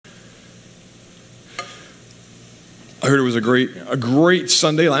I heard it was a great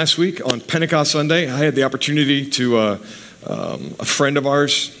Sunday last week on Pentecost Sunday. I had the opportunity to, a friend of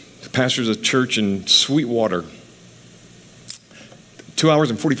ours pastors a church in Sweetwater, 2 hours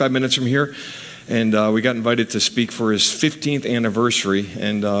and 45 minutes from here. And we got invited to speak for his 15th anniversary.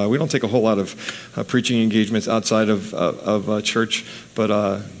 And we don't take a whole lot of preaching engagements outside of church, but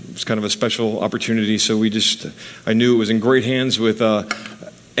it was kind of a special opportunity. So I knew it was in great hands with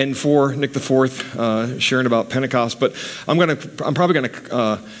N4, Nick the Fourth, sharing about Pentecost. But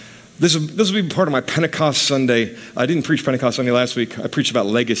this will be part of my Pentecost Sunday. I didn't preach Pentecost Sunday last week. I preached about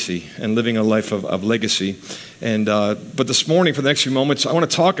legacy and living a life of legacy. And but this morning, for the next few moments, I want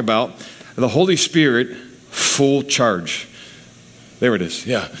to talk about the Holy Spirit full charge. There it is.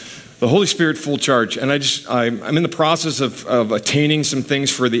 Yeah. The Holy Spirit full charge. And I'm in the process of attaining some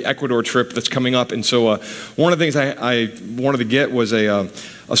things for the Ecuador trip that's coming up. And so one of the things I wanted to get was a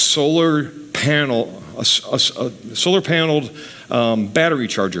solar panel, a solar paneled battery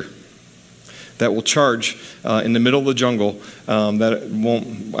charger that will charge in the middle of the jungle. I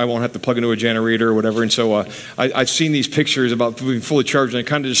won't have to plug into a generator or whatever. And so I've seen these pictures about being fully charged, and it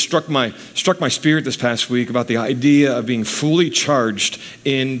kind of just struck my spirit this past week about the idea of being fully charged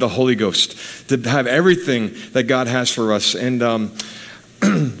in the Holy Ghost, to have everything that God has for us. And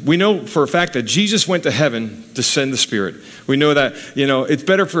we know for a fact that Jesus went to heaven to send the Spirit. We know that, it's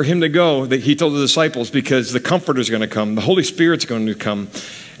better for him to go, that he told the disciples, because the Comforter is going to come. The Holy Spirit's going to come.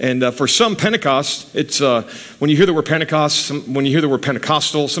 And for some, Pentecost, it's when you hear the word Pentecost, when you hear the word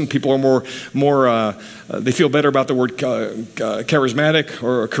Pentecostal, some people are more they feel better about the word charismatic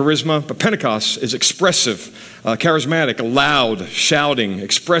or charisma. But Pentecost is expressive, charismatic, loud, shouting,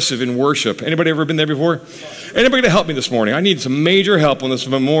 expressive in worship. Anybody ever been there before? Anybody to help me this morning? I need some major help on this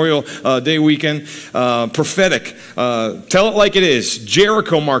Memorial Day weekend. Prophetic. Tell it like it is.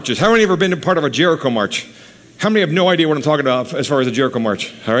 Jericho marches. How many have ever been a part of a Jericho march? How many have no idea what I'm talking about as far as a Jericho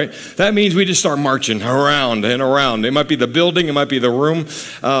march? All right. That means we just start marching around and around. It might be the building. It might be the room.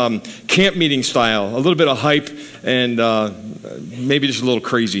 Camp meeting style. A little bit of hype and maybe just a little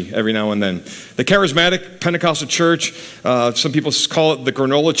crazy every now and then. The charismatic Pentecostal church, some people call it the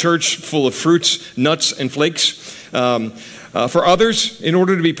granola church, full of fruits, nuts, and flakes. For others, in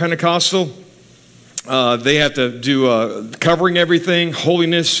order to be Pentecostal, they have to do covering everything,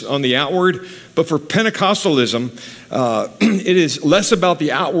 holiness on the outward. But for Pentecostalism, it is less about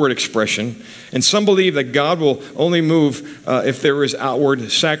the outward expression. And some believe that God will only move if there is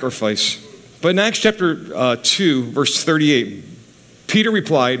outward sacrifice. But in Acts chapter 2, verse 38, Peter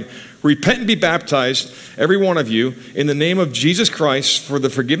replied, "Repent and be baptized, every one of you, in the name of Jesus Christ for the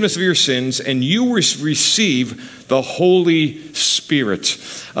forgiveness of your sins, and you will receive the Holy Spirit."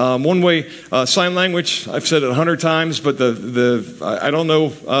 One way, sign language, I've said it 100 times, but I don't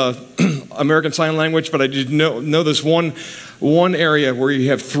know American Sign Language, but I did know this one area where you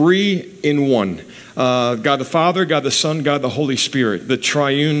have three in one. God the Father, God the Son, God the Holy Spirit, the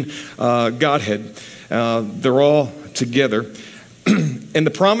triune Godhead. They're all together. And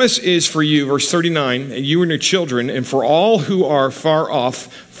the promise is for you, verse 39, and you and your children, and for all who are far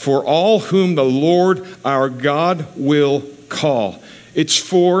off, for all whom the Lord our God will call. It's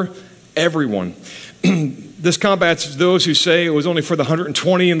for everyone. This combats those who say it was only for the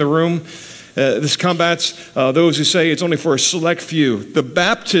 120 in the room. This combats those who say it's only for a select few. The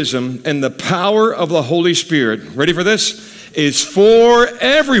baptism and the power of the Holy Spirit, ready for this, is for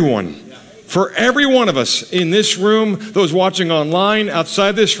everyone. For every one of us in this room, those watching online,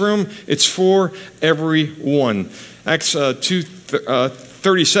 outside this room, it's for everyone. Acts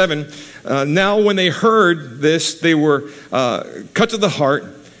 2:37. Now when they heard this, they were cut to the heart.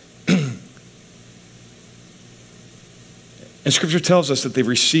 And Scripture tells us that they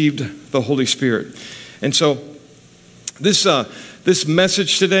received the Holy Spirit. And so this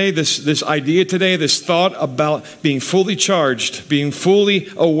message today, this idea today, this thought about being fully charged, being fully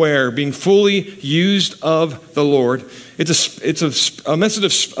aware, being fully used of the Lord, it's a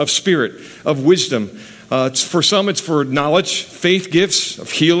message of spirit, of wisdom. For some, it's for knowledge, faith gifts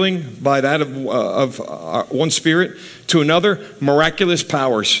of healing by that of one spirit. To another, miraculous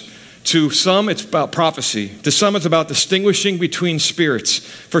powers. To some, it's about prophecy. To some, it's about distinguishing between spirits.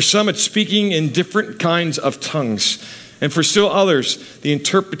 For some, it's speaking in different kinds of tongues. And for still others, the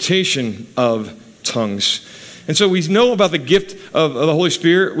interpretation of tongues. And so we know about the gift of the Holy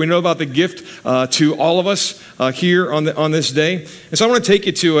Spirit. We know about the gift to all of us here on this day. And so I want to take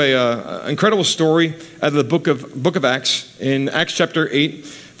you to an incredible story out of the book of Acts, in Acts chapter 8,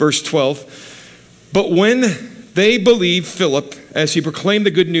 verse 12. But when they believed Philip as he proclaimed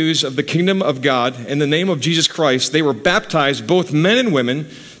the good news of the kingdom of God in the name of Jesus Christ. They were baptized, both men and women.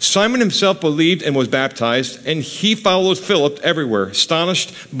 Simon himself believed and was baptized, and he followed Philip everywhere,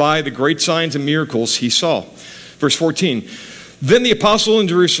 astonished by the great signs and miracles he saw. Verse 14. Then the apostles in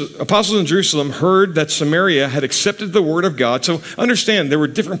Jerusalem heard that Samaria had accepted the word of God. So understand, there were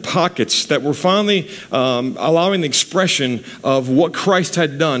different pockets that were finally allowing the expression of what Christ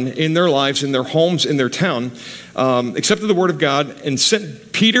had done in their lives, in their homes, in their town, accepted the word of God and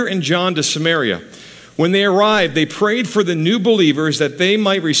sent Peter and John to Samaria. When they arrived, they prayed for the new believers that they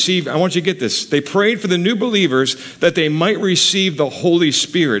might receive, I want you to get this, they prayed for the new believers that they might receive the Holy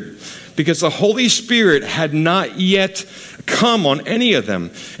Spirit, because the Holy Spirit had not yet come on any of them.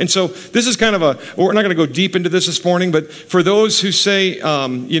 And so this is kind of we're not going to go deep into this morning, but for those who say,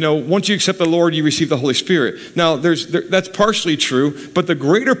 once you accept the Lord, you receive the Holy Spirit. Now, that's partially true, but the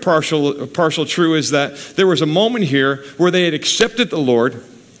greater partial true is that there was a moment here where they had accepted the Lord.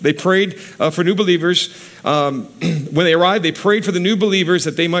 They prayed for new believers. When they arrived, they prayed for the new believers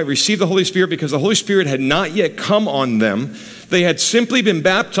that they might receive the Holy Spirit, because the Holy Spirit had not yet come on them. They had simply been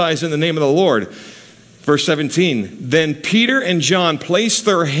baptized in the name of the Lord. Verse 17, then Peter and John placed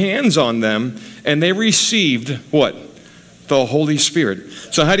their hands on them, and they received what? The Holy Spirit.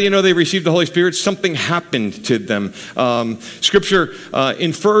 So how do you know they received the Holy Spirit? Something happened to them. Scripture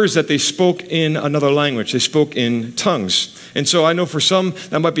infers that they spoke in another language. They spoke in tongues. And so I know for some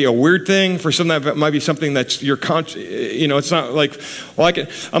that might be a weird thing. For some that might be something that's your it's not like, well,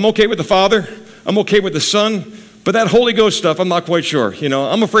 I'm okay with the Father. I'm okay with the Son. But that Holy Ghost stuff, I'm not quite sure.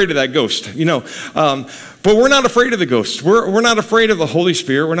 I'm afraid of that ghost. But we're not afraid of the ghost. We're not afraid of the Holy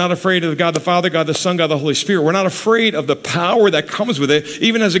Spirit. We're not afraid of God the Father, God the Son, God the Holy Spirit. We're not afraid of the power that comes with it.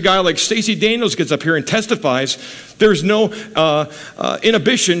 Even as a guy like Stacey Daniels gets up here and testifies, there's no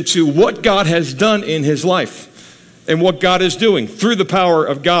inhibition to what God has done in his life and what God is doing through the power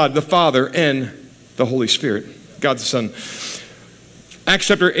of God the Father and the Holy Spirit, God the Son. Acts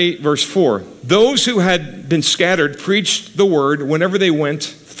chapter 8, verse 4. Those who had been scattered preached the word whenever they went.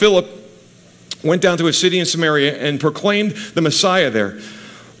 Philip went down to a city in Samaria and proclaimed the Messiah there.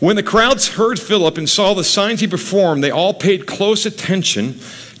 When the crowds heard Philip and saw the signs he performed, they all paid close attention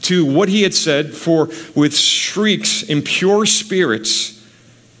to what he had said, for with shrieks impure spirits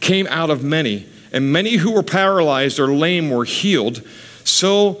came out of many, and many who were paralyzed or lame were healed.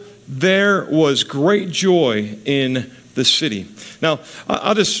 So there was great joy in the city. Now,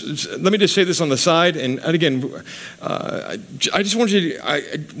 let me just say this on the side, and again, I want you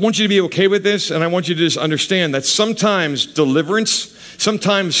to be okay with this, and I want you to just understand that sometimes deliverance,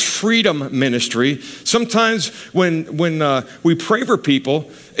 sometimes freedom ministry, sometimes when we pray for people,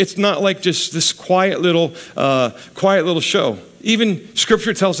 it's not like just this quiet little show. Even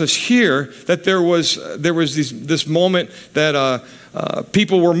Scripture tells us here that there was this moment that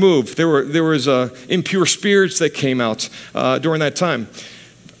people were moved. There was impure spirits that came out during that time.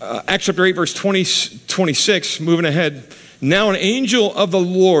 Acts chapter 8, verse 26, moving ahead. Now an angel of the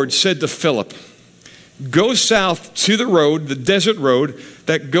Lord said to Philip, go south to the road, the desert road,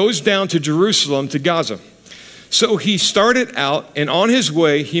 that goes down to Jerusalem to Gaza. So he started out, and on his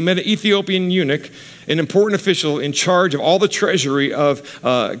way, he met an Ethiopian eunuch, an important official in charge of all the treasury of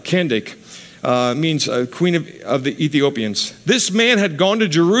Candace. Means queen of the Ethiopians. This man had gone to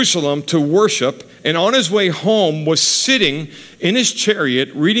Jerusalem to worship, and on his way home was sitting in his chariot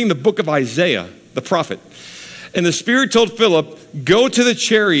reading the book of Isaiah, the prophet. And the Spirit told Philip, go to the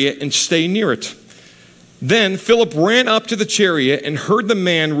chariot and stay near it. Then Philip ran up to the chariot and heard the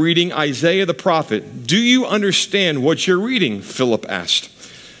man reading Isaiah the prophet. Do you understand what you're reading? Philip asked.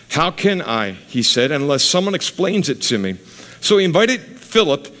 How can I, he said, unless someone explains it to me? So he invited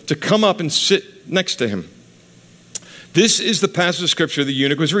Philip to come up and sit next to him. This is the passage of Scripture the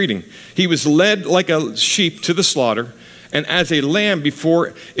eunuch was reading. He was led like a sheep to the slaughter, and as a lamb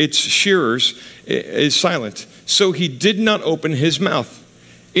before its shearers is silent. So he did not open his mouth.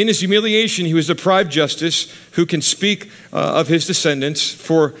 In his humiliation, he was deprived justice, who can speak of his descendants,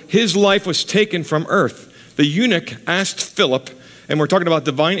 for his life was taken from earth. The eunuch asked Philip, and we're talking about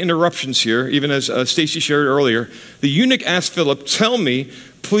divine interruptions here, even as Stacy shared earlier. The eunuch asked Philip, tell me,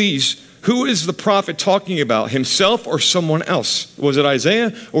 please, who is the prophet talking about, himself or someone else? Was it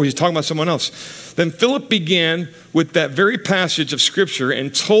Isaiah, or was he talking about someone else? Then Philip began with that very passage of Scripture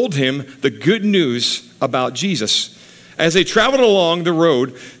and told him the good news about Jesus. As they traveled along the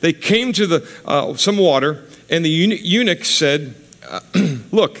road, they came to some water, and the eunuch said,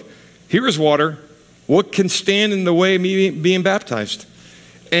 look, here is water. What can stand in the way of me being baptized?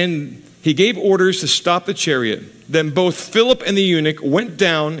 And he gave orders to stop the chariot. Then both Philip and the eunuch went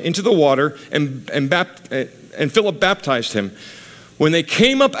down into the water, and and Philip baptized him. When they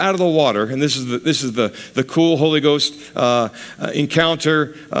came up out of the water, and this is the cool Holy Ghost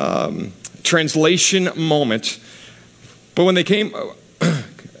encounter translation moment. But when they came,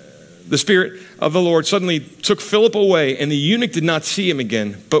 the Spirit of the Lord suddenly took Philip away, and the eunuch did not see him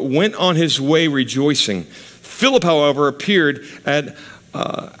again, but went on his way rejoicing. Philip, however, appeared at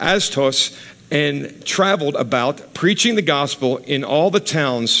Azotus and traveled about, preaching the gospel in all the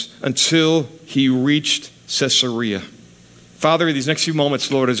towns until he reached Caesarea. Father, these next few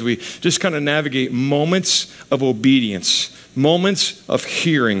moments, Lord, as we just kind of navigate moments of obedience, moments of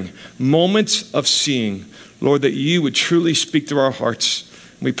hearing, moments of seeing, Lord, that you would truly speak through our hearts.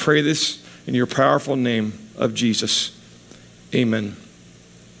 We pray this in your powerful name of Jesus. Amen.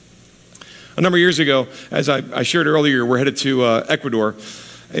 A number of years ago, as I shared earlier, we're headed to Ecuador.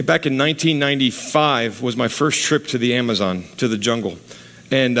 Back in 1995 was my first trip to the Amazon, to the jungle.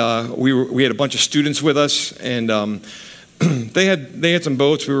 And we had a bunch of students with us, and they had some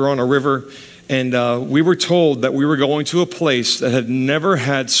boats. We were on a river, and we were told that we were going to a place that had never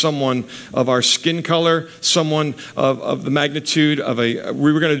had someone of our skin color, someone of the magnitude of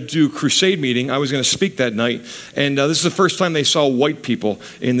we were going to do a crusade meeting. I was going to speak that night, and this is the first time they saw white people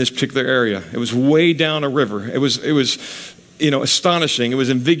in this particular area. It was way down a river. It was astonishing. It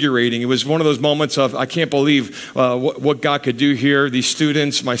was invigorating. It was one of those moments of, I can't believe what God could do here, these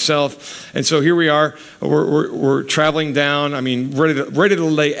students, myself. And so here we are. We're traveling down. I mean, ready to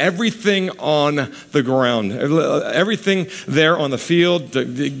lay everything on the ground, everything there on the field,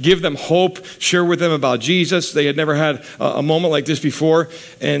 to give them hope, share with them about Jesus. They had never had a moment like this before.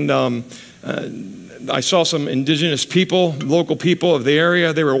 And I saw some indigenous people, local people of the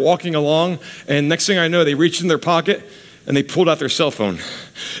area. They were walking along, and next thing I know, they reached in their pocket and they pulled out their cell phone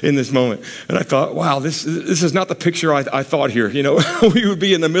in this moment. And I thought, wow, this is not the picture I thought here. We would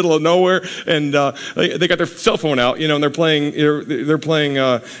be in the middle of nowhere, and they got their cell phone out, and they're playing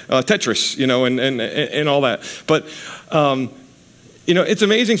Tetris, and all that. But it's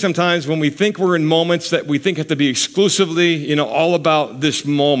amazing sometimes when we think we're in moments that we think have to be exclusively, all about this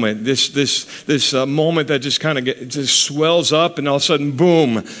moment, this moment that just kind of just swells up, and all of a sudden,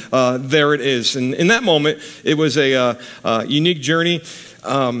 boom, there it is. And in that moment, it was a unique journey.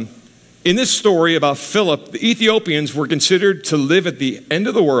 In this story about Philip, the Ethiopians were considered to live at the end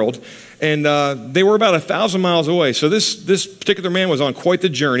of the world, and they were about 1,000 miles away. So this particular man was on quite the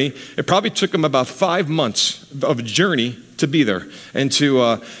journey. It probably took him about 5 months of a journey to be there and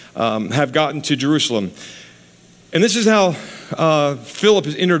to have gotten to Jerusalem. And this is how Philip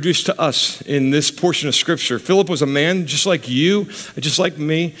is introduced to us in this portion of Scripture. Philip was a man just like you, just like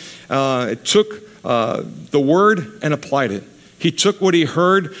me. It took the word and applied it. He took what he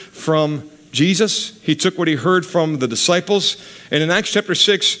heard from Jesus. He took what he heard from the disciples. And in Acts chapter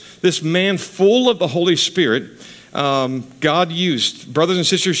 6, this man full of the Holy Spirit, God used. Brothers and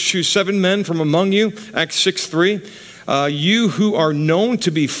sisters, choose 7 men from among you, Acts 6:3. You who are known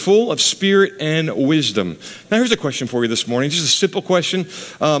to be full of spirit and wisdom. Now here's a question for you this morning, just a simple question.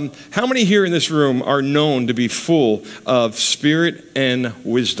 How many here in this room are known to be full of spirit and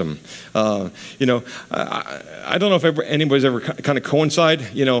wisdom? I don't know if anybody's ever kind of coincide.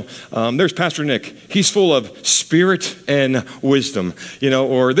 There's Pastor Nick. He's full of spirit and wisdom.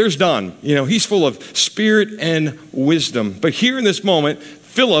 Or there's Don. He's full of spirit and wisdom. But here in this moment,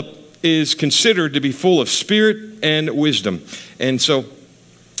 Philip is considered to be full of spirit and wisdom. And so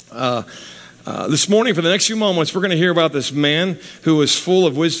this morning, for the next few moments, we're going to hear about this man who is full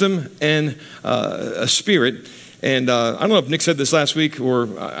of wisdom and a spirit. And I don't know if Nick said this last week, or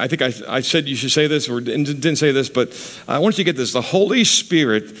I think I said you should say this, or didn't say this, but I want you to get this. The Holy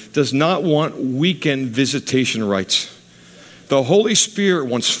Spirit does not want weekend visitation rights. The Holy Spirit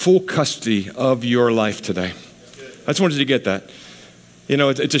wants full custody of your life today. I just wanted you to get that.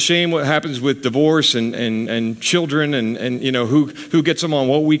 It's a shame what happens with divorce and children and who gets them on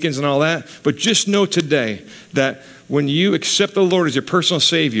what weekends and all that. But just know today that when you accept the Lord as your personal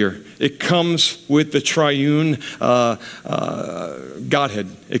Savior, it comes with the triune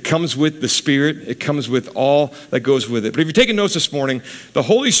Godhead. It comes with the Spirit. It comes with all that goes with it. But if you're taking notes this morning, the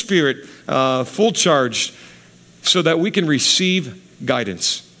Holy Spirit, full charge, so that we can receive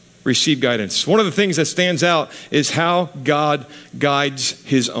guidance. Receive guidance. One of the things that stands out is how God guides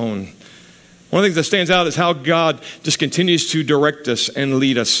his own. One of the things that stands out is how God just continues to direct us and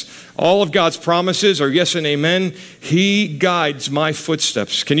lead us. All of God's promises are yes and amen. He guides my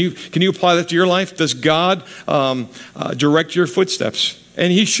footsteps. Can you apply that to your life? Does God direct your footsteps?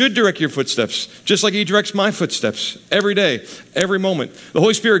 And he should direct your footsteps, just like he directs my footsteps every day, every moment. The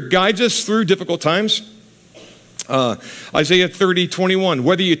Holy Spirit guides us through difficult times. Isaiah 30:21,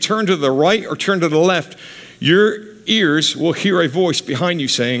 whether you turn to the right or turn to the left, your ears will hear a voice behind you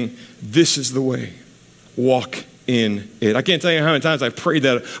saying, this is the way, walk in it. I can't tell you how many times I've prayed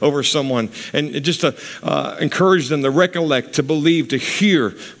that over someone, and just to encourage them to recollect, to believe, to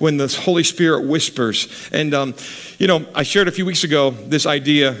hear when the Holy Spirit whispers. And, I shared a few weeks ago this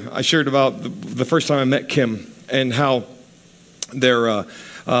idea. I shared about the first time I met Kim and how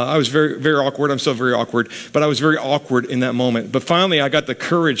I was very, very awkward. I'm still very awkward, but I was very awkward in that moment. But finally, I got the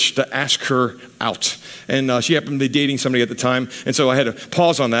courage to ask her out. And she happened to be dating somebody at the time, and so I had to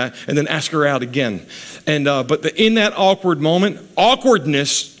pause on that and then ask her out again. And but in that awkward moment,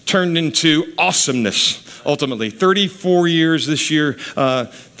 awkwardness turned into awesomeness. Ultimately, 34 years this year.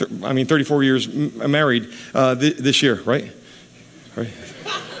 34 years married this year, right? Right?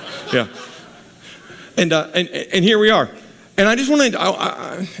 Yeah. And here we are. And I just want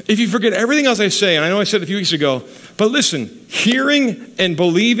to, if you forget everything else I say, and I know I said it a few weeks ago, but listen, hearing and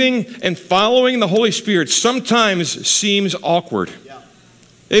believing and following the Holy Spirit sometimes seems awkward. Yeah.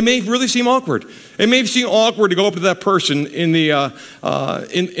 It may really seem awkward. It may seem awkward to go up to that person in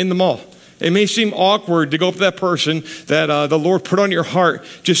the mall. It may seem awkward to go up to that person that the Lord put on your heart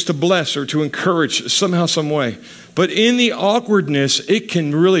just to bless or to encourage somehow, some way. But in the awkwardness, it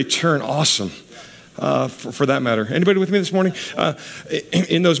can really turn awesome. For that matter. Anybody with me this morning?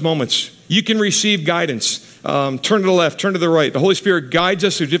 In those moments, you can receive guidance. Turn to the left, turn to the right. The Holy Spirit guides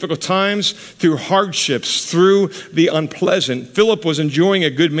us through difficult times, through hardships, through the unpleasant. Philip was enjoying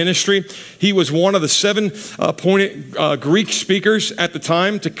a good ministry. He was one of the 7 appointed Greek speakers at the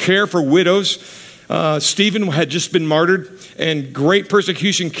time to care for widows. Stephen had just been martyred, and great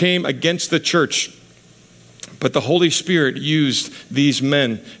persecution came against the church. But the Holy Spirit used these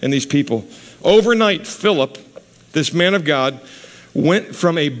men and these people. Overnight, Philip, this man of God, went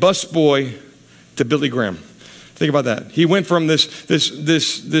from a busboy to Billy Graham. Think about that. He went from this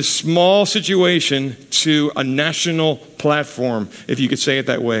small situation to a national platform, if you could say it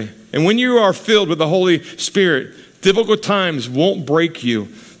that way. And when you are filled with the Holy Spirit, difficult times won't break you.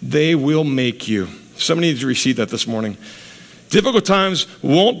 They will make you. Somebody needs to receive that this morning. Difficult times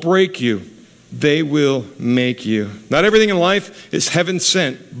won't break you. They will make you. Not everything in life is heaven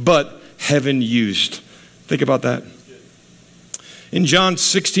sent, but heaven used. Think about that. In John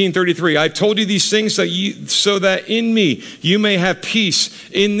 16:33, I've told you these things so that in me you may have peace.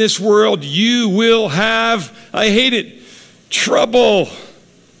 In this world you will have, I hate it, trouble.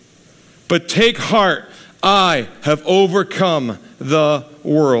 But take heart, I have overcome the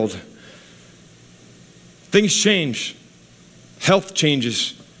world. Things change. Health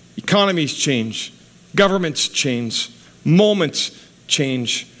changes. Economies change. Governments change. Moments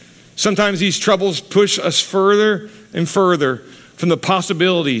change. Sometimes these troubles push us further and further from the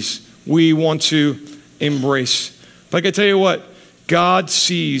possibilities we want to embrace. But I can tell you what, God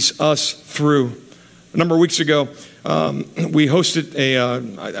sees us through. A number of weeks ago, we hosted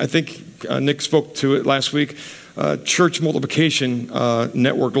I think Nick spoke to it last week, Church Multiplication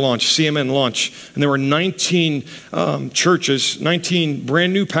Network launch, CMN launch. And there were 19 churches, 19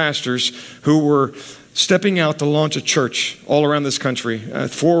 brand new pastors who were stepping out to launch a church all around this country.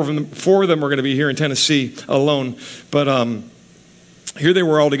 4 of them are going to be here in Tennessee alone. But here they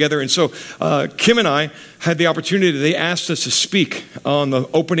were all together. And so Kim and I had the opportunity. They asked us to speak on the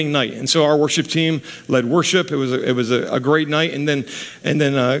opening night. And so our worship team led worship. It was a great night. And then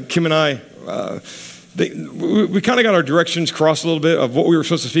Kim and I, we kind of got our directions crossed a little bit of what we were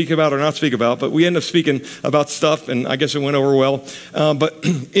supposed to speak about or not speak about, but we ended up speaking about stuff, and I guess it went over well. But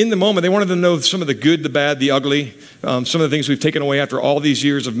in the moment, they wanted to know some of the good, the bad, the ugly, some of the things we've taken away after all these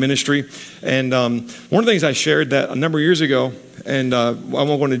years of ministry. And one of the things I shared that a number of years ago, and I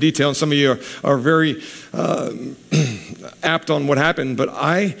won't go into detail, and some of you are very apt on what happened, but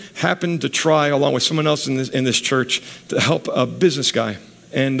I happened to try, along with someone else in this church, to help a business guy.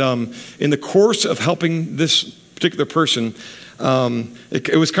 And in the course of helping this particular person,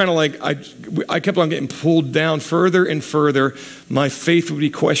 it was kind of like I kept on getting pulled down further and further. My faith would be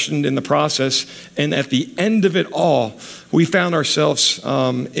questioned in the process. And at the end of it all, we found ourselves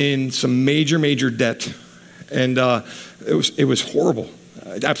in some major debt. And it was horrible.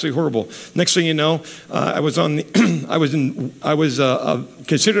 Absolutely horrible. Next thing you know, I was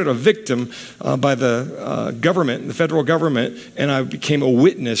considered a victim by the government, the federal government, and I became a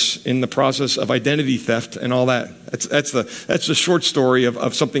witness in the process of identity theft and all that. That's the short story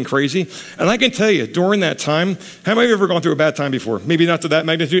of something crazy. And I can tell you, during that time, how many of you have ever gone through a bad time before? Maybe not to that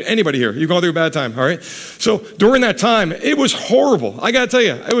magnitude. Anybody here? You've gone through a bad time, all right? So during that time, it was horrible. I got to tell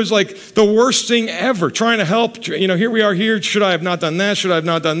you, it was like the worst thing ever. Trying to help, here we are here. Should I have not done that? Should I have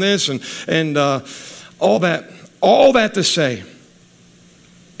not done this? And all that to say,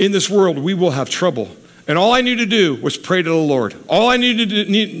 in this world, we will have trouble. And all I knew to do was pray to the Lord. All I knew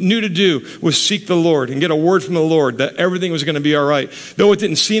to do was seek the Lord and get a word from the Lord that everything was going to be all right. Though it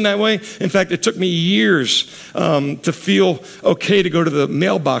didn't seem that way. In fact, it took me years to feel okay to go to the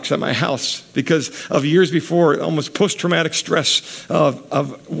mailbox at my house because of years before, almost post-traumatic stress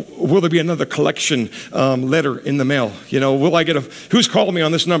of will there be another collection letter in the mail? You know, will I get who's called me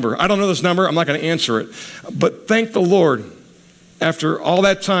on this number? I don't know this number. I'm not going to answer it. But thank the Lord, after all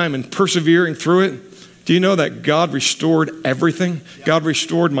that time and persevering through it, do you know that God restored everything? God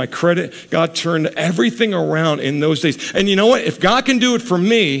restored my credit. God turned everything around in those days. And you know what? If God can do it for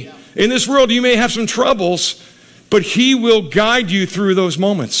me, in this world you may have some troubles, but He will guide you through those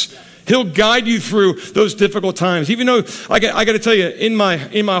moments. He'll guide you through those difficult times. Even though, I got to tell you, in my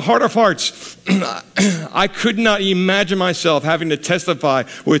heart of hearts, I could not imagine myself having to testify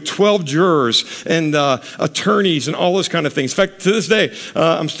with 12 jurors and attorneys and all those kind of things. In fact, to this day,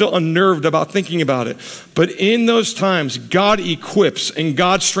 I'm still unnerved about thinking about it. But in those times, God equips and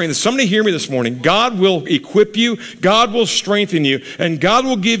God strengthens. Somebody hear me this morning. God will equip you, God will strengthen you, and God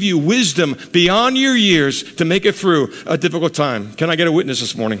will give you wisdom beyond your years to make it through a difficult time. Can I get a witness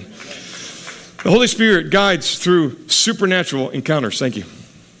this morning? The Holy Spirit guides through supernatural encounters. Thank you.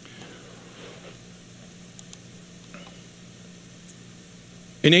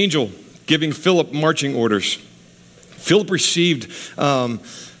 An angel giving Philip marching orders. Philip received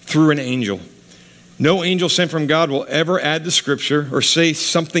through an angel. No angel sent from God will ever add to Scripture or say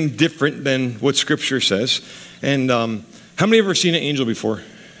something different than what Scripture says. And how many have ever seen an angel before?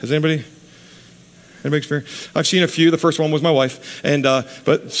 Has anybody experienced? I've seen a few. The first one was my wife.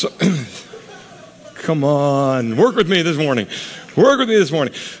 Come on, work with me this morning. Work with me this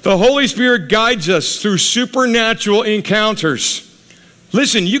morning. The Holy Spirit guides us through supernatural encounters.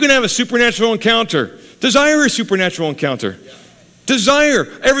 Listen, you can have a supernatural encounter. Desire a supernatural encounter. Desire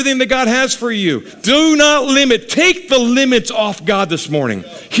everything that God has for you. Do not limit. Take the limits off God this morning.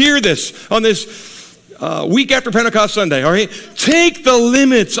 Hear this on this week after Pentecost Sunday, all right? Take the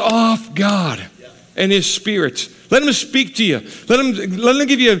limits off God and His Spirit. Let Him speak to you. Let him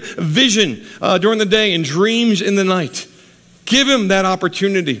give you a vision during the day and dreams in the night. Give Him that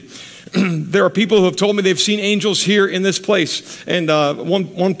opportunity. There are people who have told me they've seen angels here in this place. And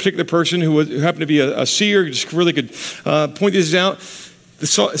one particular person who happened to be a seer, just really could point this out,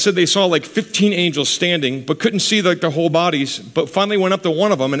 said they saw like 15 angels standing, but couldn't see like their whole bodies, but finally went up to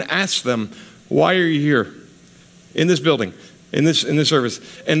one of them and asked them, "Why are you here in this building, in this service?"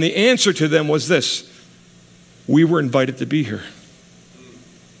 And the answer to them was this: "We were invited to be here.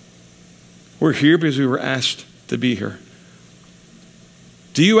 We're here because we were asked to be here."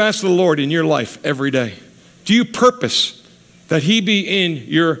 Do you ask the Lord in your life every day? Do you purpose that He be in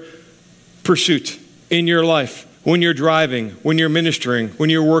your pursuit, in your life, when you're driving, when you're ministering, when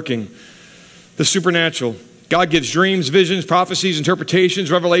you're working? The supernatural. God gives dreams, visions, prophecies, interpretations,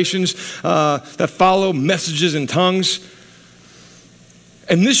 revelations that follow messages in tongues.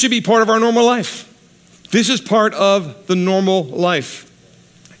 And this should be part of our normal life. This is part of the normal life.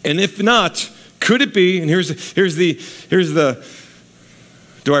 And if not, could it be, and here's the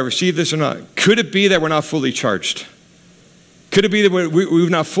do I receive this or not? Could it be that we're not fully charged? Could it be that we've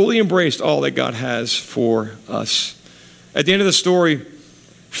not fully embraced all that God has for us? At the end of the story,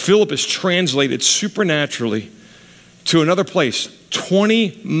 Philip is translated supernaturally to another place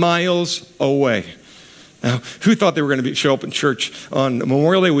 20 miles away. Now, who thought they were going to show up in church on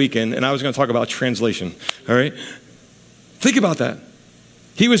Memorial Day weekend and I was going to talk about translation? All right? Think about that.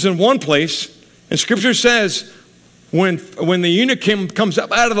 He was in one place, and Scripture says when the eunuch comes up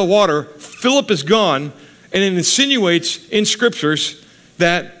out of the water, Philip is gone, and it insinuates in Scriptures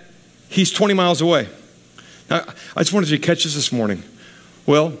that he's 20 miles away. Now, I just wanted you to catch this morning.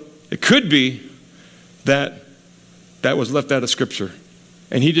 Well, it could be that was left out of Scripture.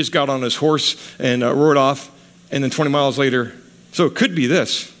 And he just got on his horse and rode off, and then 20 miles later. So it could be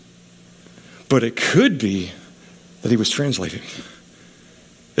this. But it could be that he was translated.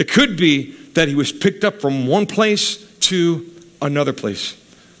 It could be that he was picked up from one place to another place.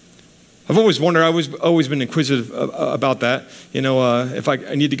 I've always wondered, I've always been inquisitive about that. You know, if I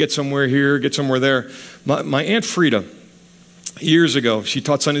need to get somewhere here, get somewhere there. My Aunt Frida, years ago, she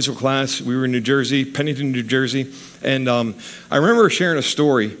taught Sunday school class. We were in New Jersey, Pennington, New Jersey. And I remember her sharing a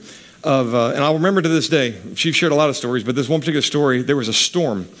story of, and I'll remember to this day, she shared a lot of stories, but this one particular story, there was a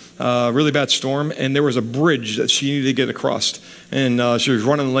storm, a really bad storm, and there was a bridge that she needed to get across. And she was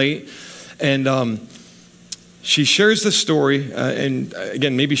running late. And she shares this story, and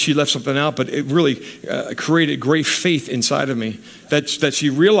again, maybe she left something out, but it really created great faith inside of me that she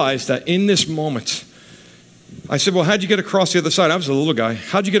realized that in this moment, I said, "Well, how'd you get across the other side?" I was a little guy.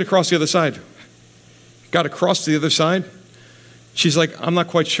 "How'd you get across the other side?" got across to the other side? She's like, I'm not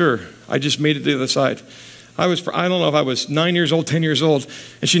quite sure. I just made it to the other side. I don't know if I was 9 years old, 10 years old.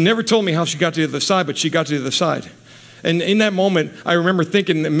 And she never told me how she got to the other side, but she got to the other side. And in that moment, I remember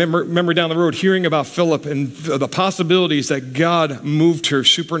thinking, remember down the road, hearing about Philip and the possibilities that God moved her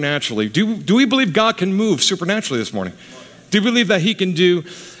supernaturally. Do we believe God can move supernaturally this morning? Do we believe that he can do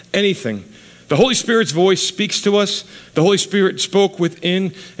anything? The Holy Spirit's voice speaks to us. The Holy Spirit spoke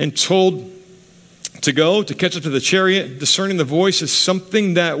within and told to go, to catch up to the chariot. Discerning the voice is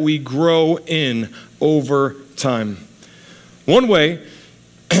something that we grow in over time. One way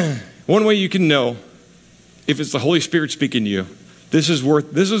you can know if it's the Holy Spirit speaking to you, this is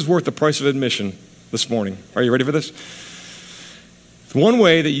worth the price of admission this morning. Are you ready for this? One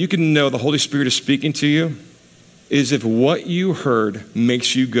way that you can know the Holy Spirit is speaking to you is if what you heard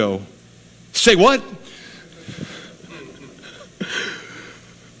makes you go, say what?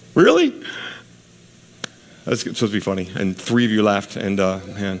 Really? That's supposed to be funny. And 3 of you laughed. And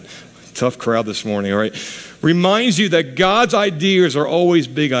man, tough crowd this morning, all right? Reminds you that God's ideas are always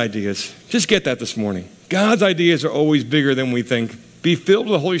big ideas. Just get that this morning. God's ideas are always bigger than we think. Be filled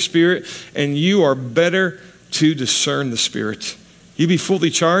with the Holy Spirit, and you are better to discern the Spirit. You be fully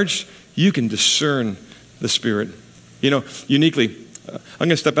charged, you can discern the Spirit. You know, uniquely, I'm going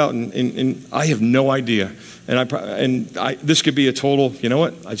to step out, and I have no idea. This could be a total, you know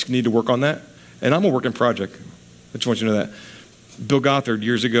what, I just need to work on that. And I'm a working project. I just want you to know that. Bill Gothard,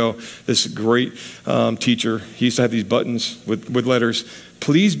 years ago, this great teacher, he used to have these buttons with letters.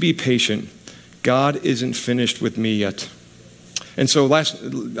 Please be patient. God isn't finished with me yet. And so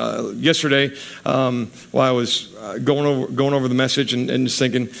yesterday, while I was going over the message and just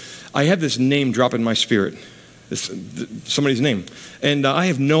thinking, I had this name drop in my spirit, somebody's name. And I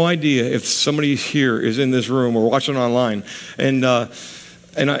have no idea if somebody here is in this room or watching online. And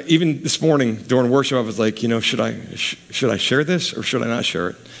even this morning during worship, I was like, you know, should I share this or should I not share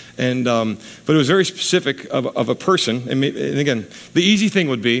it? And but it was very specific of a person. And again, the easy thing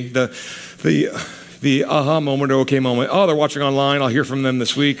would be the aha moment or okay moment. Oh, they're watching online. I'll hear from them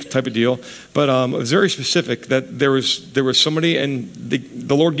this week, type of deal. But it was very specific that there was somebody, and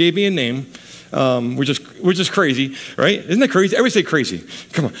the Lord gave me a name. Which is crazy, right? Isn't that crazy? Everybody say crazy.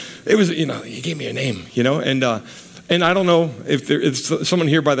 Come on. It was, you know, he gave me a name, you know, and I don't know if there is someone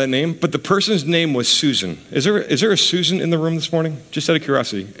here by that name, but the person's name was Susan. Is there a Susan in the room this morning? Just out of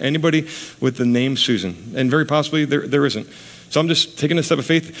curiosity. Anybody with the name Susan? And very possibly there isn't. So I'm just taking a step of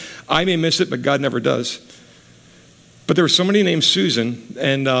faith. I may miss it, but God never does. But there was somebody named Susan,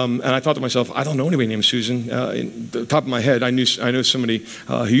 and I thought to myself, I don't know anybody named Susan. In the top of my head, I know somebody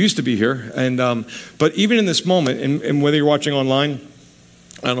who used to be here. And but even in this moment, and whether you're watching online,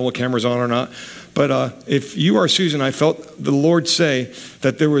 I don't know what camera's on or not, but if you are Susan, I felt the Lord say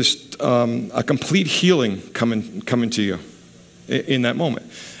that there was a complete healing coming to you in that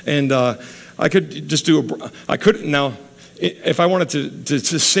moment. And I could just now. If I wanted to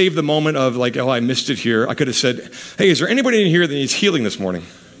save the moment of like, oh, I missed it here, I could have said, hey, is there anybody in here that needs healing this morning?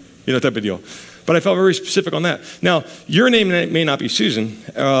 You know, type of deal. But I felt very specific on that. Now, your name may not be Susan.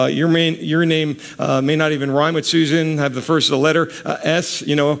 Your name may not even rhyme with Susan, have the first of the letter S,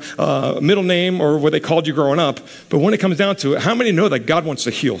 you know, middle name or what they called you growing up. But when it comes down to it, how many know that God wants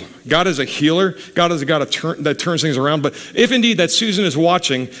to heal? God is a healer. God is a God that turns things around. But if indeed that Susan is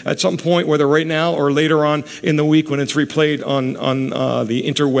watching at some point, whether right now or later on in the week when it's replayed on the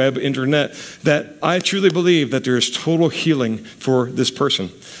internet, that I truly believe that there is total healing for this person.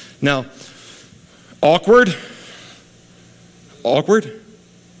 Now, awkward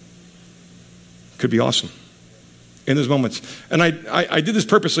could be awesome in those moments. And I did this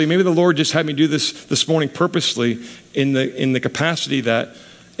purposely. Maybe the Lord just had me do this morning purposely in the capacity that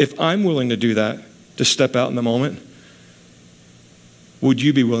if I'm willing to do that, to step out in the moment, would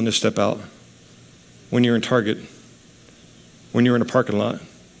you be willing to step out when you're in Target, when you're in a parking lot,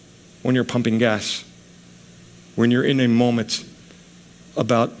 when you're pumping gas, when you're in a moment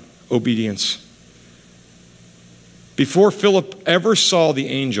about obedience? Before Philip ever saw the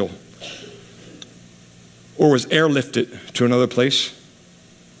angel or was airlifted to another place,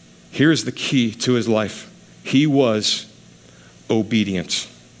 here's the key to his life. He was obedient.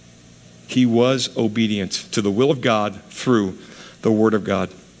 He was obedient to the will of God through the word of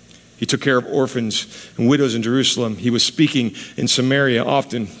God. He took care of orphans and widows in Jerusalem. He was speaking in Samaria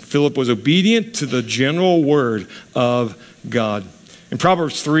often. Philip was obedient to the general word of God. In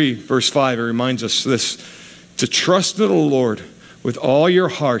Proverbs 3, verse 5, it reminds us this: to trust in the Lord with all your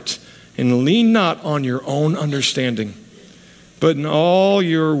heart and lean not on your own understanding, but in all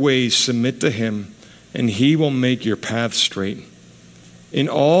your ways submit to him, and he will make your path straight. In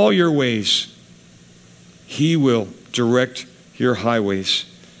all your ways, He will direct your highways,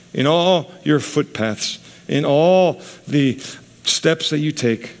 in all your footpaths, in all the steps that you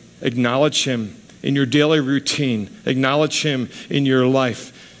take. Acknowledge him in your daily routine. Acknowledge him in your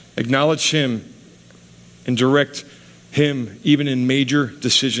life. Acknowledge him and direct him even in major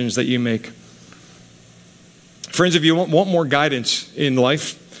decisions that you make. Friends, if you want more guidance in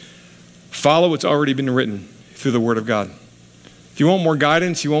life, follow what's already been written through the Word of God. If you want more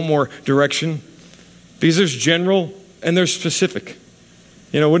guidance, you want more direction, because there's general and there's specific.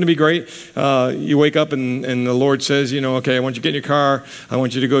 Wouldn't it be great? You wake up and the Lord says, okay, I want you to get in your car. I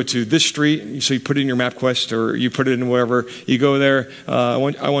want you to go to this street. So you put it in your MapQuest or you put it in wherever. You go there. I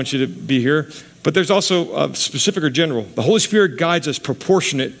want you to be here. But there's also specific or general. The Holy Spirit guides us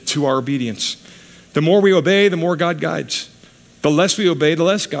proportionate to our obedience. The more we obey, the more God guides. The less we obey, the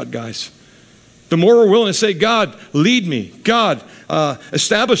less God guides. The more we're willing to say, God, lead me. God,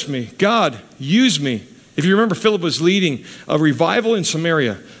 establish me. God, use me. If you remember, Philip was leading a revival in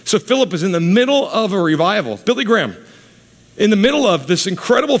Samaria. So Philip is in the middle of a revival. Billy Graham, in the middle of this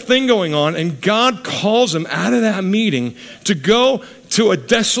incredible thing going on, and God calls him out of that meeting to go to a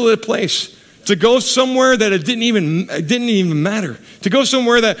desolate place, to go somewhere that it didn't even matter, to go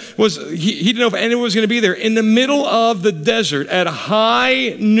somewhere that was, he didn't know if anyone was going to be there, in the middle of the desert at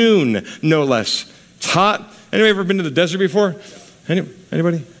high noon, no less. It's hot. Anybody ever been to the desert before?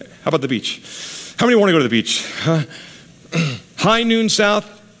 Anybody? How about the beach? How many want to go to the beach? High noon south.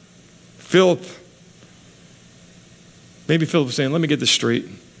 Philip. Maybe Philip was saying, let me get this straight.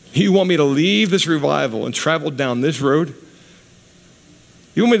 You want me to leave this revival and travel down this road?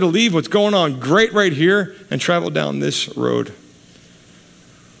 You want me to leave what's going on great right here and travel down this road?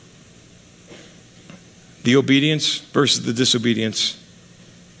 The obedience versus the disobedience.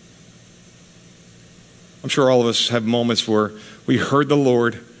 I'm sure all of us have moments where we heard the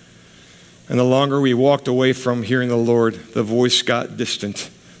Lord, and the longer we walked away from hearing the Lord, the voice got distant.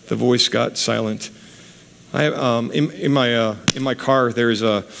 The voice got silent. In my car, there's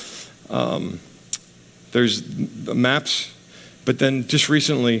maps, but then just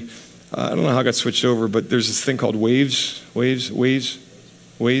recently, I don't know how it got switched over, but there's this thing called Waze,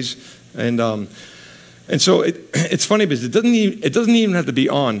 and so it's funny because it doesn't even have to be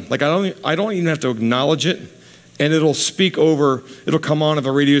on. Like I don't even have to acknowledge it. And it'll speak over, it'll come on if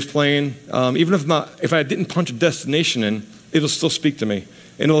a radio is playing. Even if I didn't punch a destination in, it'll still speak to me.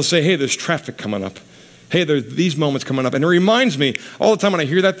 And it'll say, hey, there's traffic coming up. Hey, there's these moments coming up. And it reminds me, all the time when I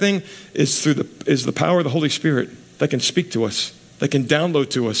hear that thing, is the power of the Holy Spirit that can speak to us, that can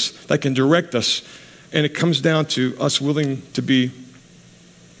download to us, that can direct us. And it comes down to us willing to be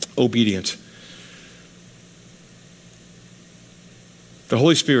obedient. The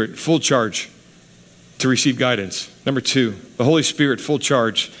Holy Spirit, full charge to receive guidance. Number 2, the Holy Spirit, full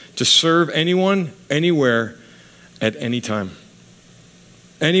charge to serve anyone, anywhere, at any time.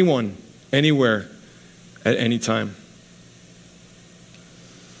 Anyone, anywhere, at any time.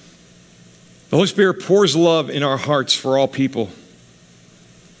 The Holy Spirit pours love in our hearts for all people.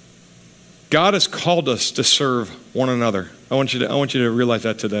 God has called us to serve one another. I want you to realize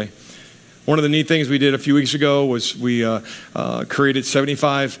that today. One of the neat things we did a few weeks ago was we created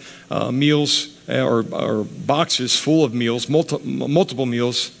 75 meals or boxes full of meals, multiple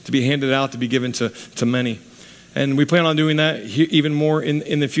meals to be handed out, to be given to many. And we plan on doing that even more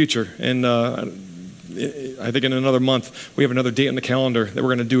in the future. And I think in another month, we have another date on the calendar that we're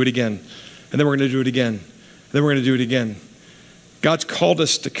going to do it again. And then we're going to do it again. And then we're going to do it again. God's called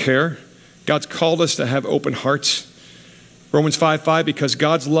us to care. God's called us to have open hearts. Romans 5:5, because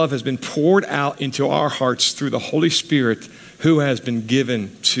God's love has been poured out into our hearts through the Holy Spirit who has been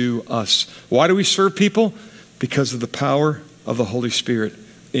given to us. Why do we serve people? Because of the power of the Holy Spirit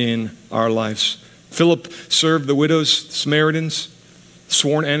in our lives. Philip served the widows, Samaritans,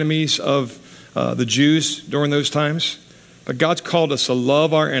 sworn enemies of the Jews during those times. But God's called us to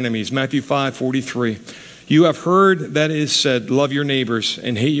love our enemies. Matthew 5:43. You have heard that it is said, love your neighbors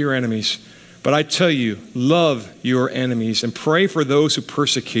and hate your enemies. But I tell you, love your enemies and pray for those who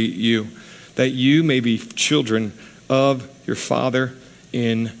persecute you, that you may be children of your Father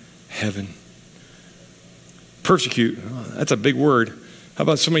in heaven. Persecute, that's a big word. How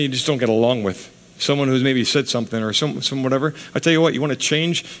about somebody you just don't get along with? Someone who's maybe said something or some whatever. I tell you what, you want to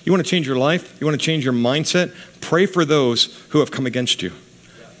change your life, you want to change your mindset, pray for those who have come against you.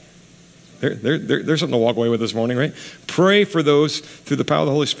 There's something to walk away with this morning, right? Pray for those through the power of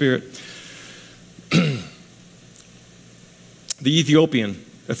the Holy Spirit. The Ethiopian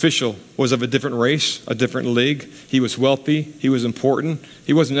official was of a different race, a different league. He was wealthy. He was important.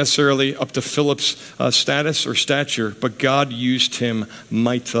 He wasn't necessarily up to Philip's status or stature, but God used him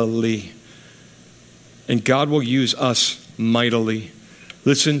mightily. and God will use us mightily.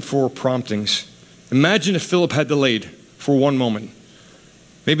 Listen for promptings. Imagine if Philip had delayed for one moment.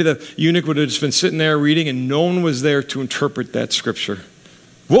 Maybe the eunuch would have just been sitting there reading and no one was there to interpret that scripture.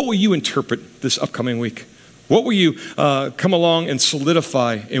 What will you interpret this upcoming week? What will you come along and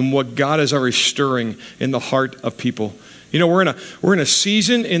solidify in what God is already stirring in the heart of people? You know, we're in a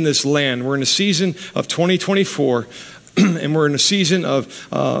season in this land. We're in a season of 2024, and we're in a season of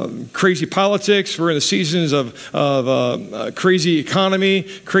crazy politics. We're in the seasons of crazy economy,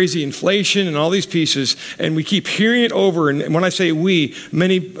 crazy inflation, and all these pieces. And we keep hearing it over. And when I say we,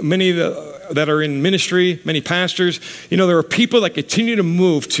 many that are in ministry, many pastors, you know, there are people that continue to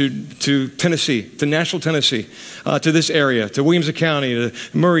move to Tennessee, to Nashville, Tennessee, to this area, to Williamson County, to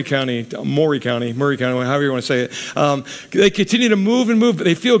Maury County, however you want to say it. They continue to move and move, but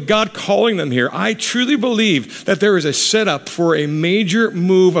they feel God calling them here. I truly believe that there is a setup for a major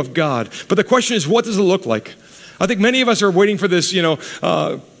move of God. But the question is, what does it look like? I think many of us are waiting for this,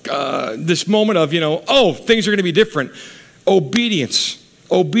 this moment of, oh, things are going to be different. Obedience.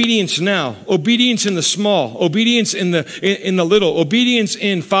 Obedience now, obedience in the small, obedience in the little, obedience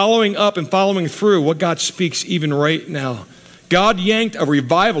in following up and following through what God speaks even right now. God yanked a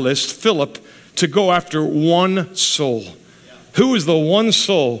revivalist, Philip, to go after one soul. Who is the one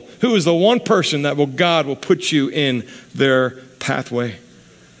soul? Who is the one person that God will put you in their pathway?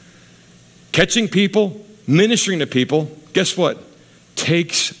 Catching people, ministering to people, guess what?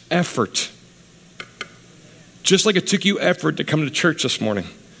 Takes effort. Just like it took you effort to come to church this morning.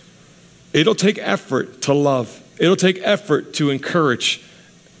 It'll take effort to love. It'll take effort to encourage.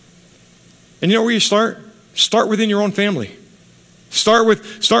 And you know where you start? Start within your own family. Start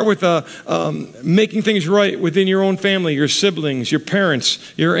with making things right within your own family, your siblings, your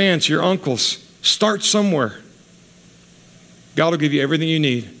parents, your aunts, your uncles. Start somewhere. God will give you everything you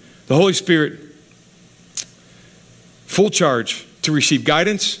need. The Holy Spirit, full charge to receive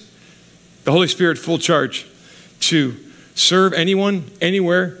guidance. The Holy Spirit, full charge to serve anyone,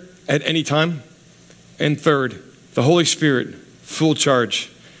 anywhere, at any time. And third, the Holy Spirit, full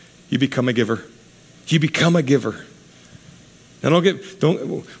charge. You become a giver. You become a giver. Now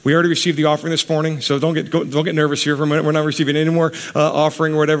we already received the offering this morning, so don't get nervous here for a minute. We're not receiving any more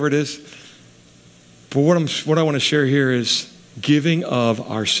offering or whatever it is. But what I want to share here is giving of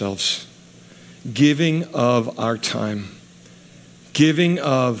ourselves, giving of our time, giving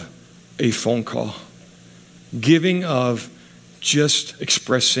of a phone call, giving of just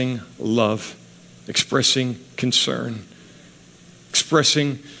expressing love, expressing concern,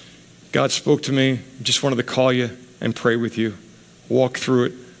 expressing, God spoke to me, just wanted to call you and pray with you, walk through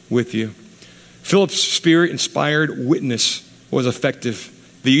it with you. Philip's spirit-inspired witness was effective.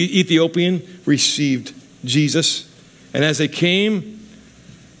 The Ethiopian received Jesus, and as they came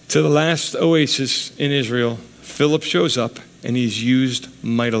to the last oasis in Israel, Philip shows up and he's used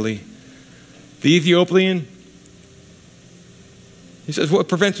mightily. The Ethiopian, he says, what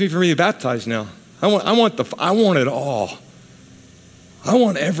prevents me from being baptized now? I want it all. I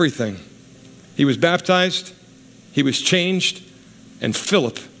want everything. He was baptized, he was changed, and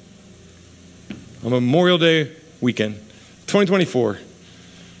Philip, on Memorial Day weekend, 2024,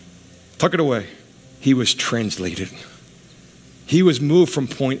 tuck it away, he was translated. He was moved from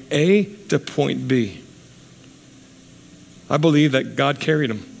point A to point B. I believe that God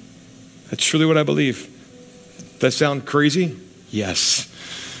carried him. That's truly what I believe. Does that sound crazy? Yes.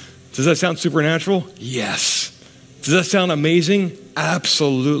 Does that sound supernatural? Yes. Does that sound amazing?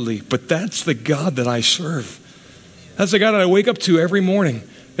 Absolutely. But that's the God that I serve. That's the God that I wake up to every morning.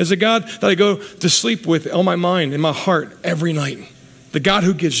 It's the God that I go to sleep with on my mind, in my heart every night. The God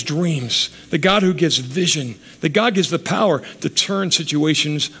who gives dreams. The God who gives vision. The God gives the power to turn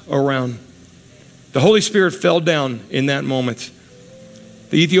situations around. The Holy Spirit fell down in that moment.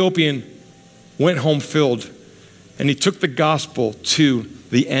 The Ethiopian went home filled, and he took the gospel to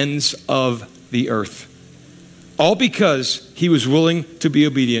the ends of the earth. All because he was willing to be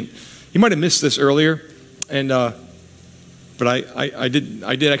obedient. You might have missed this earlier, and but I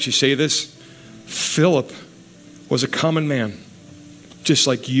did actually say this. Philip was a common man, just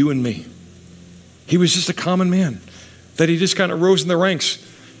like you and me. He was just a common man that he just kind of rose in the ranks.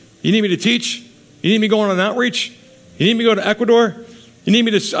 You need me to teach? You need me going on an outreach? You need me to go to Ecuador? You need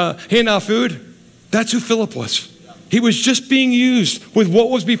me to hand out food? That's who Philip was. He was just being used with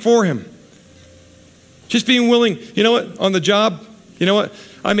what was before him. Just being willing, you know what, on the job, you know what,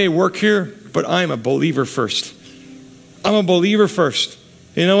 I may work here, but I'm a believer first. I'm a believer first.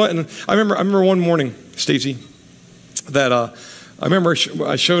 You know what, and I remember one morning, Stacy, that I remember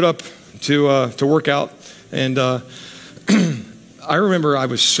I showed up to work out, and I remember I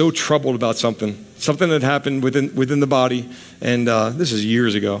was so troubled about something. Something that happened within the body, and this is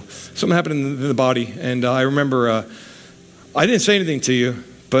years ago. Something happened in the body, and I remember I didn't say anything to you,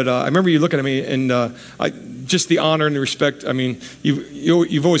 but I remember you looking at me, and just the honor and the respect. I mean,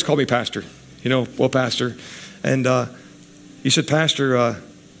 you've always called me pastor, well, pastor, and you said, Pastor,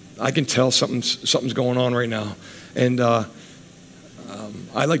 I can tell something's going on right now, and I'd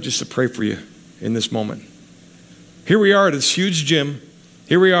like just to pray for you in this moment. Here we are at this huge gym.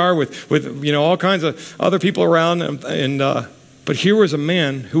 Here we are with all kinds of other people around, but here was a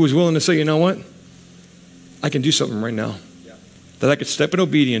man who was willing to say, you know what? I can do something right now. Yeah. That I could step in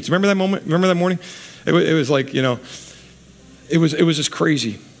obedience. Remember that moment? Remember that morning? It was like, it was just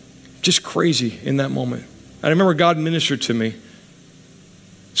crazy in that moment. I remember God ministered to me,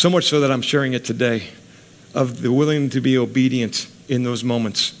 so much so that I'm sharing it today, of the willing to be obedient in those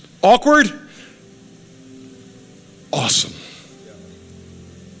moments. Awkward? Awesome.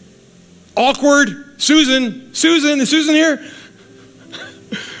 Awkward. Susan. Is Susan here?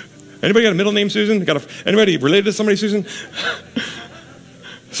 Anybody got a middle name Susan? Anybody related to somebody Susan?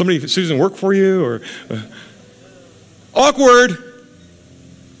 Somebody Susan work for you? Or awkward,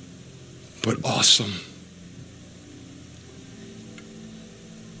 but awesome.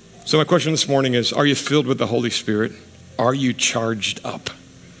 So my question this morning is, are you filled with the Holy Spirit? Are you charged up?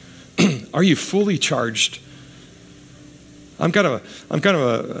 Are you fully charged?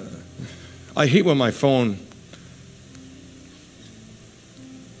 I hate when my phone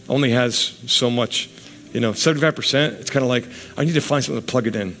only has so much, 75%. It's kind of like, I need to find something to plug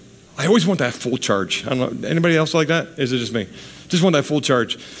it in. I always want that full charge. I don't know, anybody else like that? Is it just me? Just want that full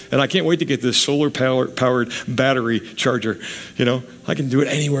charge. And I can't wait to get this solar powered battery charger. I can do it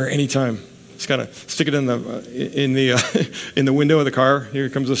anywhere, anytime. Just gotta stick it in the window of the car. Here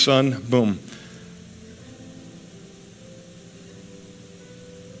comes the sun. Boom.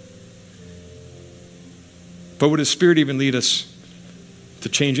 But would His Spirit even lead us to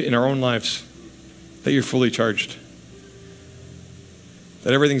change it in our own lives? That you're fully charged.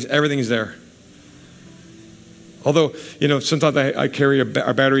 That everything's there. Although, sometimes I carry a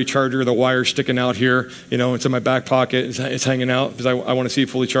battery charger, the wire sticking out here, it's in my back pocket, it's hanging out because I want to see it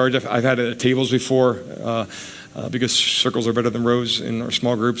fully charged. I've had it at tables before because circles are better than rows in our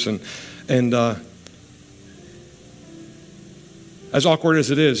small groups. And as awkward as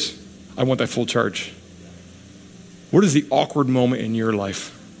it is, I want that full charge. What is the awkward moment in your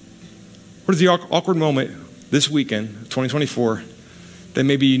life? What is the awkward moment this weekend, 2024, that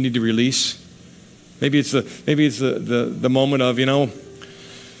maybe you need to release? Maybe it's the moment of, the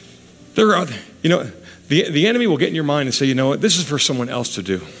enemy will get in your mind and say, this is for someone else to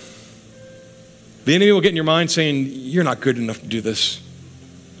do. The enemy will get in your mind saying, you're not good enough to do this.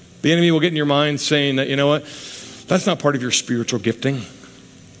 The enemy will get in your mind saying that, that's not part of your spiritual gifting.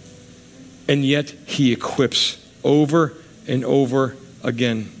 And yet he equips over and over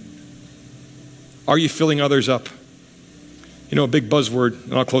again. Are you filling others up? A big buzzword,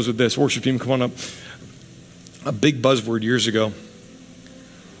 and I'll close with this. Worship team, come on up. A big buzzword years ago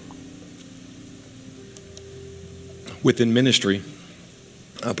within ministry.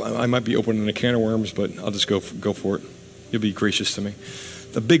 I might be opening a can of worms, but I'll just go for it. You'll be gracious to me.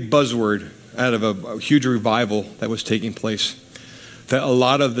 The big buzzword out of a huge revival that was taking place, that a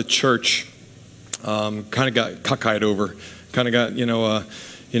lot of the church kind of got cockeyed over, kind of got,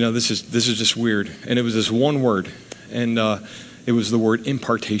 this is just weird. And it was this one word, and it was the word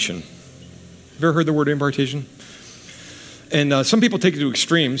impartation. Have you ever heard the word impartation? And some people take it to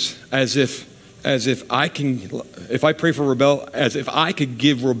extremes, as if if I pray for Rebel, as if I could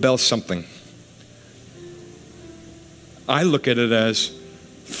give Rebel something. I look at it as,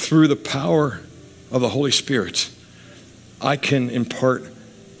 through the power of the Holy Spirit, I can impart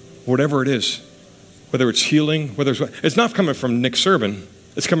whatever it is. Whether it's healing, it's not coming from Nick Serban,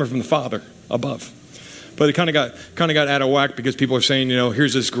 it's coming from the Father above. But it kind of got out of whack because people are saying,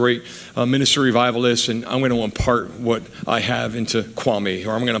 here's this great ministry revivalist, and I'm going to impart what I have into Kwame,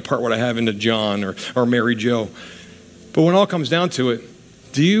 or I'm going to impart what I have into John or Mary Jo. But when it all comes down to it,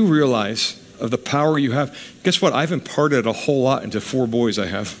 do you realize of the power you have? Guess what? I've imparted a whole lot into 4 boys I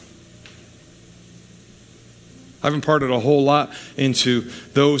have. I've imparted a whole lot into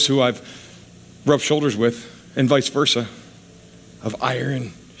those who I've rub shoulders with, and vice versa, of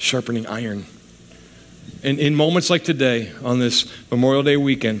iron sharpening iron. And in moments like today, on this Memorial Day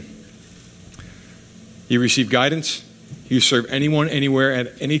weekend, you receive guidance, you serve anyone, anywhere,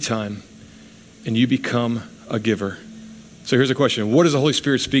 at any time, and you become a giver. So here's a question. What is the Holy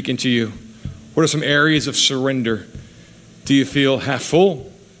Spirit speaking to you? What are some areas of surrender? Do you feel half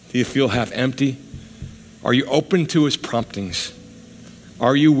full? Do you feel half empty? Are you open to His promptings?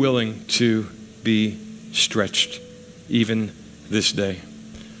 Are you willing to be stretched, even this day.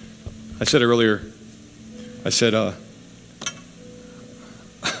 I said earlier,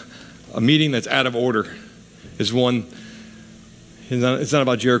 a meeting that's out of order is one. It's not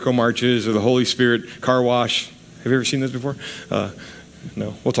about Jericho marches or the Holy Spirit car wash. Have you ever seen this before?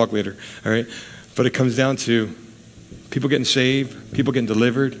 No, we'll talk later. All right. But it comes down to people getting saved, people getting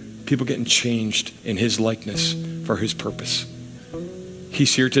delivered, people getting changed in his likeness for his purpose.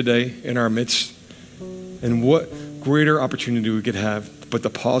 He's here today in our midst. And what greater opportunity we could have but to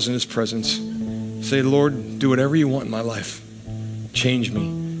pause in his presence. Say, Lord, do whatever you want in my life. Change me,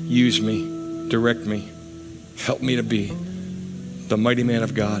 use me, direct me. Help me to be the mighty man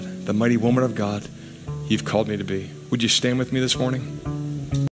of God, the mighty woman of God you've called me to be. Would you stand with me this morning?